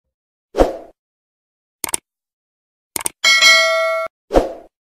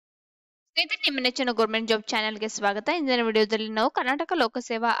ಸ್ನೇಹಿತರೆ, ನಿಮ್ಮ ನೆಚ್ಚಿನ ಗೌರ್ಮೆಂಟ್ ಜಾಬ್ ಚಾನೆಲ್ಗೆ ಸ್ವಾಗತ. ಇಂದಿನ ವಿಡಿಯೋದಲ್ಲಿ ನಾವು ಕರ್ನಾಟಕ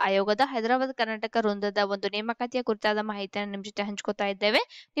ಲೋಕಸೇವಾ ಆಯೋಗದ ಹೈದರಾಬಾದ್ ಕರ್ನಾಟಕ ವೃಂದದ ಒಂದು ನೇಮಕಾತಿಯ ಕುರಿತಾದ ಮಾಹಿತಿಯನ್ನು ನಿಮ್ಮ ಜೊತೆ ಹಂಚ್ಕೋತಾ ಇದ್ದೇವೆ.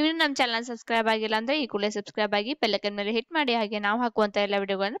 ನೀವು ನಮ್ಮ ಚಾನಲ್ ಸಬ್ಸ್ಕ್ರೈಬ್ ಆಗಿಲ್ಲ ಅಂದ್ರೆ ಈ ಕೂಡಲೇ ಸಬ್ಸ್ಕ್ರೈಬ್ ಆಗಿ ಬೆಲ್ ಐಕಾನ್ ಮೇಲೆ ಹಿಟ್ ಮಾಡಿ. ಹಾಗೆ ನಾವು ಹಾಕುವಂತ ಎಲ್ಲ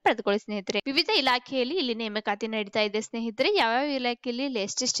ವಿಡಿಯೋಗಳನ್ನು ಪಡೆದುಕೊಳ್ಳಿ ಸ್ನೇಹಿತರೆ. ವಿವಿಧ ಇಲಾಖೆಯಲ್ಲಿ ಇಲ್ಲಿ ನೇಮಕಾತಿ ನಡೀತಾ ಇದೆ ಸ್ನೇಹಿತರೆ. ಯಾವ ಇಲಾಖೆಯಲ್ಲಿ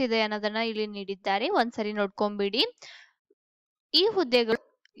ಎಷ್ಟೆಷ್ಟಿದೆ ಅನ್ನೋದನ್ನ ಇಲ್ಲಿ ನೀಡಿದ್ದಾರೆ, ಒಂದ್ಸರಿ ನೋಡ್ಕೊಂಡ್ಬಿಡಿ. ಈ ಹುದ್ದೆಗಳು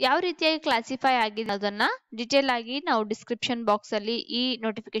ಯಾವ ರೀತಿಯಾಗಿ ಕ್ಲಾಸಿಫೈ ಆಗಿದೆ ಅದನ್ನ ಡಿಟೇಲ್ ಆಗಿ ನಾವು ಡಿಸ್ಕ್ರಿಪ್ಷನ್ ಬಾಕ್ಸ್ ಅಲ್ಲಿ ಈ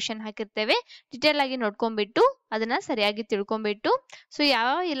ನೋಟಿಫಿಕೇಶನ್ ಹಾಕಿರ್ತೇವೆ. ಡಿಟೇಲ್ ಆಗಿ ನೋಡ್ಕೊಂಡ್ಬಿಟ್ಟು ಅದನ್ನ ಸರಿಯಾಗಿ ತಿಳ್ಕೊಂಡ್ಬಿಟ್ಟು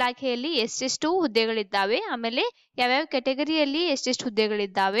ಯಾವ ಇಲಾಖೆಯಲ್ಲಿ ಎಷ್ಟೆಷ್ಟು ಹುದ್ದೆಗಳಿದ್ದಾವೆ, ಆಮೇಲೆ ಯಾವ್ಯಾವ ಕೆಟಗರಿಯಲ್ಲಿ ಎಷ್ಟೆಷ್ಟು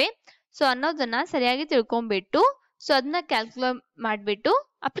ಹುದ್ದೆಗಳಿದ್ದಾವೆ ಅನ್ನೋದನ್ನ ಸರಿಯಾಗಿ ತಿಳ್ಕೊಂಡ್ಬಿಟ್ಟು ಅದನ್ನ ಕ್ಯಾಲ್ಕುಲೇಟ್ ಮಾಡ್ಬಿಟ್ಟು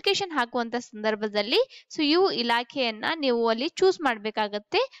ಅಪ್ಲಿಕೇಶನ್ ಹಾಕುವಂತ ಸಂದರ್ಭದಲ್ಲಿ ಇವು ಇಲಾಖೆಯನ್ನ ನೀವು ಅಲ್ಲಿ ಚೂಸ್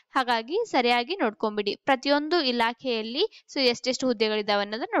ಮಾಡ್ಬೇಕಾಗತ್ತೆ. ಹಾಗಾಗಿ ಸರಿಯಾಗಿ ನೋಡ್ಕೊಂಬಿಡಿ. ಪ್ರತಿಯೊಂದು ಇಲಾಖೆಯಲ್ಲಿ ಎಷ್ಟೆಷ್ಟು ಹುದ್ದೆಗಳಿದಾವೆ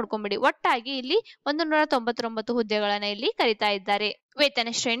ಅನ್ನೋದನ್ನ ನೋಡ್ಕೊಂಬಿಡಿ. ಒಟ್ಟಾಗಿ ಇಲ್ಲಿ 199 ಹುದ್ದೆಗಳನ್ನ ಇಲ್ಲಿ ಕರೀತಾ ಇದ್ದಾರೆ. ವೇತನ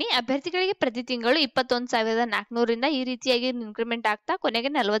ಶ್ರೇಣಿ ಅಭ್ಯರ್ಥಿಗಳಿಗೆ ಪ್ರತಿ ತಿಂಗಳು 21,400 ಈ ರೀತಿಯಾಗಿ ಇನ್ಕ್ರಿಮೆಂಟ್ ಆಗ್ತಾ ಕೊನೆಗೆ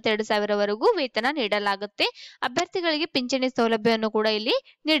 42,000ವರೆಗೂ ವೇತನ ನೀಡಲಾಗುತ್ತೆ. ಅಭ್ಯರ್ಥಿಗಳಿಗೆ ಪಿಂಚಣಿ ಸೌಲಭ್ಯವನ್ನು ಕೂಡ ಇಲ್ಲಿ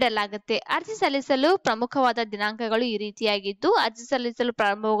ನೀಡಲಾಗುತ್ತೆ. ಅರ್ಜಿ ಸಲ್ಲಿಸಲು ಪ್ರಮುಖವಾದ ದಿನಾಂಕಗಳು ಈ ರೀತಿಯಾಗಿದ್ದು, ಅರ್ಜಿ ಸಲ್ಲಿಸಲು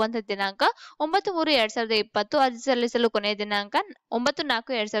ಪ್ರಾರಂಭವಾಗುವಂತಹ ದಿನಾಂಕ 9/3/2020, ಅರ್ಜಿ ಸಲ್ಲಿಸಲು ಕೊನೆಯ ದಿನಾಂಕ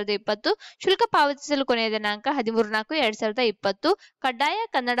 9/4/2020, ಶುಲ್ಕ ಪಾವತಿಸಲು ಕೊನೆಯ ದಿನಾಂಕ 13/4/2020, ಕಡ್ಡಾಯ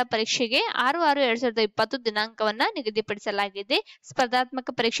ಕನ್ನಡ ಪರೀಕ್ಷೆಗೆ 6/6/2020 ದಿನಾಂಕವನ್ನ ನಿಗದಿಪಡಿಸಲಾಗಿದೆ. ಸ್ಪರ್ಧಾತ್ಮಕ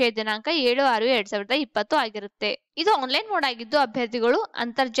ಪರೀಕ್ಷೆಯ ದಿನಾಂಕ 7/6/2020 ಆಗಿರುತ್ತೆ. ಇದು ಆನ್ಲೈನ್ ಮೋಡ್ ಆಗಿದ್ದು, ಅಭ್ಯರ್ಥಿಗಳು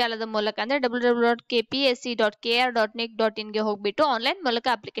ಅಂತರ್ಜಾಲದ ಮೂಲಕ ಅಂದ್ರೆ www.kpsc.kr.nic.in ಗೆ ಹೋಗ್ಬಿಟ್ಟು ಆನ್ಲೈನ್ ಮೂಲಕ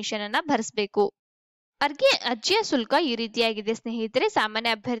ಅಪ್ಲಿಕೇಶನ್ ಅನ್ನ ಭರಿಸಬೇಕು. ಅರ್ಜಿಯ ಶುಲ್ಕ ಈ ರೀತಿಯಾಗಿದೆ ಸ್ನೇಹಿತರೆ.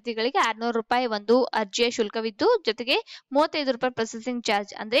 ಸಾಮಾನ್ಯ ಅಭ್ಯರ್ಥಿಗಳಿಗೆ 600 ರೂಪಾಯಿ ಒಂದು ಅರ್ಜಿಯ ಶುಲ್ಕವಿದ್ದು, ಜೊತೆಗೆ 35 ರೂಪಾಯಿ ಪ್ರೊಸೆಸಿಂಗ್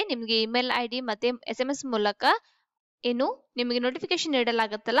ಚಾರ್ಜ್ ಅಂದ್ರೆ ನಿಮ್ಗೆ ಇಮೇಲ್ ID ಮತ್ತೆ SMS ಮೂಲಕ ಏನು ನಿಮಗೆ ನೋಟಿಫಿಕೇಶನ್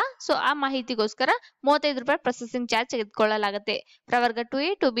ನೀಡಲಾಗುತ್ತಲ್ಲ, ಆ ಮಾಹಿತಿಗೋಸ್ಕರ 35 ರೂಪಾಯಿ ಪ್ರೊಸೆಸಿಂಗ್ ಚಾರ್ಜ್ ತೆಗೆದುಕೊಳ್ಳಲಾಗುತ್ತೆ. ಪ್ರವರ್ಗ 2A,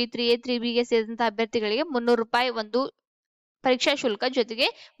 2B, 3A, 3B ಗೆ ಸೇರಿದಂತಹ ಅಭ್ಯರ್ಥಿಗಳಿಗೆ 300 ರೂಪಾಯಿ ಒಂದು ಪರೀಕ್ಷಾ ಶುಲ್ಕ, ಜೊತೆಗೆ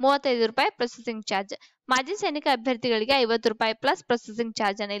 35 ರೂಪಾಯಿ ಪ್ರೊಸೆಸಿಂಗ್ ಚಾರ್ಜ್. ಮಾಜಿ ಸೈನಿಕ ಅಭ್ಯರ್ಥಿಗಳಿಗೆ 50 ರೂಪಾಯಿ ಪ್ಲಸ್ ಪ್ರೊಸೆಸಿಂಗ್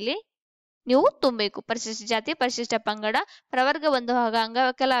ಚಾರ್ಜ್ ಅನ್ನು ಇಲ್ಲಿ ನೀವು ತುಂಬಬೇಕು. ಪರಿಶಿಷ್ಟ ಜಾತಿ, ಪರಿಶಿಷ್ಟ ಪಂಗಡ, ಪ್ರವರ್ಗ 1 ಹಾಗೂ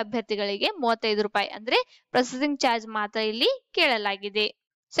ಅಂಗವಿಕಲ ಅಭ್ಯರ್ಥಿಗಳಿಗೆ 35 ರೂಪಾಯಿ ಅಂದ್ರೆ ಪ್ರೊಸೆಸಿಂಗ್ ಚಾರ್ಜ್ ಮಾತ್ರ ಇಲ್ಲಿ ಕೇಳಲಾಗಿದೆ.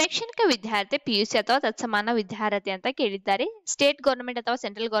 ಶೈಕ್ಷಣಿಕ ವಿದ್ಯಾರ್ಥಿ PUC ಅಥವಾ ತತ್ಸಮಾನ ವಿದ್ಯಾರ್ಥಿ ಅಂತ ಕೇಳಿದ್ದಾರೆ. ಸ್ಟೇಟ್ ಗವರ್ನಮೆಂಟ್ ಅಥವಾ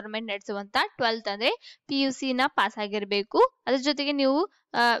ಸೆಂಟ್ರಲ್ ಗವರ್ನಮೆಂಟ್ ನಡೆಸುವಂತ 12th ಅಂದ್ರೆ PUC ನ ಪಾಸ್ ಆಗಿರಬೇಕು. ಅದ್ರ ಜೊತೆಗೆ ನೀವು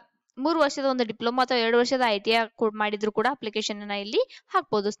 3 ವರ್ಷದ ಒಂದು ಡಿಪ್ಲೊಮಾ ಅಥವಾ 2 ವರ್ಷದ ITI ಮಾಡಿದ್ರು ಕೂಡ ಅಪ್ಲಿಕೇಶನ್ ಅನ್ನ ಇಲ್ಲಿ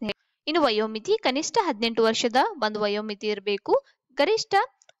ಹಾಕಬಹುದು ಸ್ನೇಹಿತರೆ. ಇನ್ನು ವಯೋಮಿತಿ ಕನಿಷ್ಠ 18 ವರ್ಷದ ಒಂದು ವಯೋಮಿತಿ ಇರಬೇಕು. ಗರಿಷ್ಠ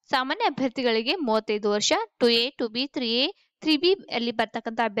ಸಾಮಾನ್ಯ ಅಭ್ಯರ್ಥಿಗಳಿಗೆ 35 ವರ್ಷ, 2A, 2B, 3A, 3B ಅಲ್ಲಿ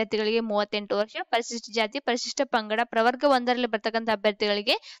ಬರ್ತಕ್ಕಂಥ ಅಭ್ಯರ್ಥಿಗಳಿಗೆ 38 ವರ್ಷ, ಪರಿಶಿಷ್ಟ ಜಾತಿ, ಪರಿಶಿಷ್ಟ ಪಂಗಡ, ಪ್ರವರ್ಗ 1ರಲ್ಲಿ ಬರ್ತಕ್ಕಂಥ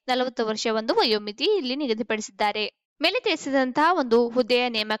ಅಭ್ಯರ್ಥಿಗಳಿಗೆ 40 ವರ್ಷ ಒಂದು ವಯೋಮಿತಿ ಇಲ್ಲಿ ನಿಗದಿಪಡಿಸಿದ್ದಾರೆ. ಮೇಲೆ ತಿಳಿಸಿದಂತಹ ಒಂದು ಹುದ್ದೆಯ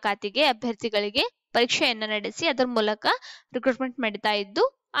ನೇಮಕಾತಿಗೆ ಅಭ್ಯರ್ಥಿಗಳಿಗೆ ಪರೀಕ್ಷೆಯನ್ನ ನಡೆಸಿ ಅದರ ಮೂಲಕ ರಿಕ್ರೂಟ್ಮೆಂಟ್ ಮಾಡುತ್ತಾ ಇದ್ದು,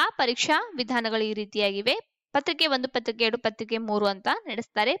 ಆ ಪರೀಕ್ಷಾ ವಿಧಾನಗಳು ಈ ರೀತಿಯಾಗಿವೆ. ಪತ್ರಿಕೆ 1, ಪತ್ರಿಕೆ 2, ಪತ್ರಿಕೆ 3 ಅಂತ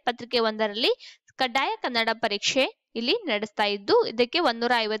ನಡೆಸ್ತಾರೆ. ಪತ್ರಿಕೆ 1ರಲ್ಲಿ ಕಡ್ಡಾಯ ಕನ್ನಡ ಪರೀಕ್ಷೆ ಇಲ್ಲಿ ನಡೆಸ್ತಾ ಇದ್ದು, ಇದಕ್ಕೆ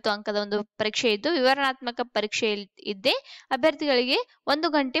 150 ಅಂಕದ ಒಂದು ಪರೀಕ್ಷೆ ಇದ್ದು, ವಿವರಣಾತ್ಮಕ ಪರೀಕ್ಷೆ ಇದ್ದೇ ಅಭ್ಯರ್ಥಿಗಳಿಗೆ 1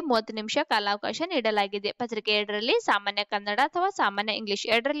 ಗಂಟೆ 30 ನಿಮಿಷ ಕಾಲಾವಕಾಶ ನೀಡಲಾಗಿದೆ. ಪತ್ರಿಕೆ 2ರಲ್ಲಿ ಸಾಮಾನ್ಯ ಕನ್ನಡ ಅಥವಾ ಸಾಮಾನ್ಯ ಇಂಗ್ಲಿಷ್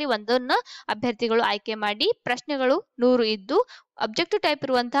ಎರಡರಲ್ಲಿ ಒಂದನ್ನು ಅಭ್ಯರ್ಥಿಗಳು ಆಯ್ಕೆ ಮಾಡಿ ಪ್ರಶ್ನೆಗಳು 100 ಇದ್ದು, ಅಬ್ಜೆಕ್ಟಿವ್ ಟೈಪ್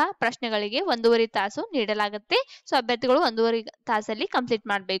ಇರುವಂತಹ ಪ್ರಶ್ನೆಗಳಿಗೆ 1.5 ತಾಸು ನೀಡಲಾಗುತ್ತೆ. ಅಭ್ಯರ್ಥಿಗಳು 1.5 ತಾಸಲ್ಲಿ ಕಂಪ್ಲೀಟ್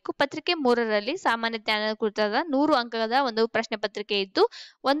ಮಾಡಬೇಕು. ಪತ್ರಿಕೆ 3ರಲ್ಲಿ ಸಾಮಾನ್ಯ ಜ್ಞಾನದ ಕುರಿತಾದ 100 ಅಂಕದ ಒಂದು ಪ್ರಶ್ನೆ ಪತ್ರಿಕೆ ಇದ್ದು,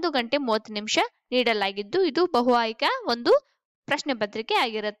 1 ಗಂಟೆ 30 ನಿಮಿಷ ನೀಡಲಾಗಿದ್ದು, ಇದು ಬಹು ಆಯ್ಕೆ ಒಂದು ಪ್ರಶ್ನೆ ಪತ್ರಿಕೆ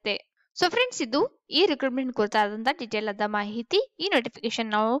ಆಗಿರುತ್ತೆ. ಫ್ರೆಂಡ್ಸ್, ಇದು ಈ ರಿಕ್ರೂಟ್ಮೆಂಟ್ ಕುರಿತಾದಂತಹ ಡೀಟೇಲ್ ಆದ ಮಾಹಿತಿ. ಈ ನೋಟಿಫಿಕೇಶನ್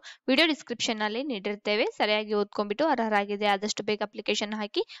ನಾವು ವಿಡಿಯೋ ಡಿಸ್ಕ್ರಿಪ್ಷನ್ ನಲ್ಲಿ ನೀಡಿರ್ತೇವೆ. ಸರಿಯಾಗಿ ಓದ್ಕೊಂಡ್ಬಿಟ್ಟು ಅರ್ಹರಾಗಿದೆ ಆದಷ್ಟು ಬೇಗ ಅಪ್ಲಿಕೇಶನ್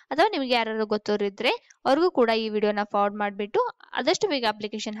ಹಾಕಿ, ಅಥವಾ ನಿಮಗೆ ಯಾರು ಗೊತ್ತೋರಿದ್ರೆ ಅವ್ರಿಗೂ ಕೂಡ ಈ ವಿಡಿಯೋನ ಫಾರ್ವರ್ಡ್ ಮಾಡಿಬಿಟ್ಟು ಆದಷ್ಟು ಬೇಗ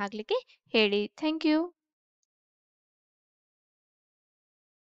ಅಪ್ಲಿಕೇಶನ್ ಹಾಕ್ಲಿಕ್ಕೆ ಹೇಳಿ. Thank you.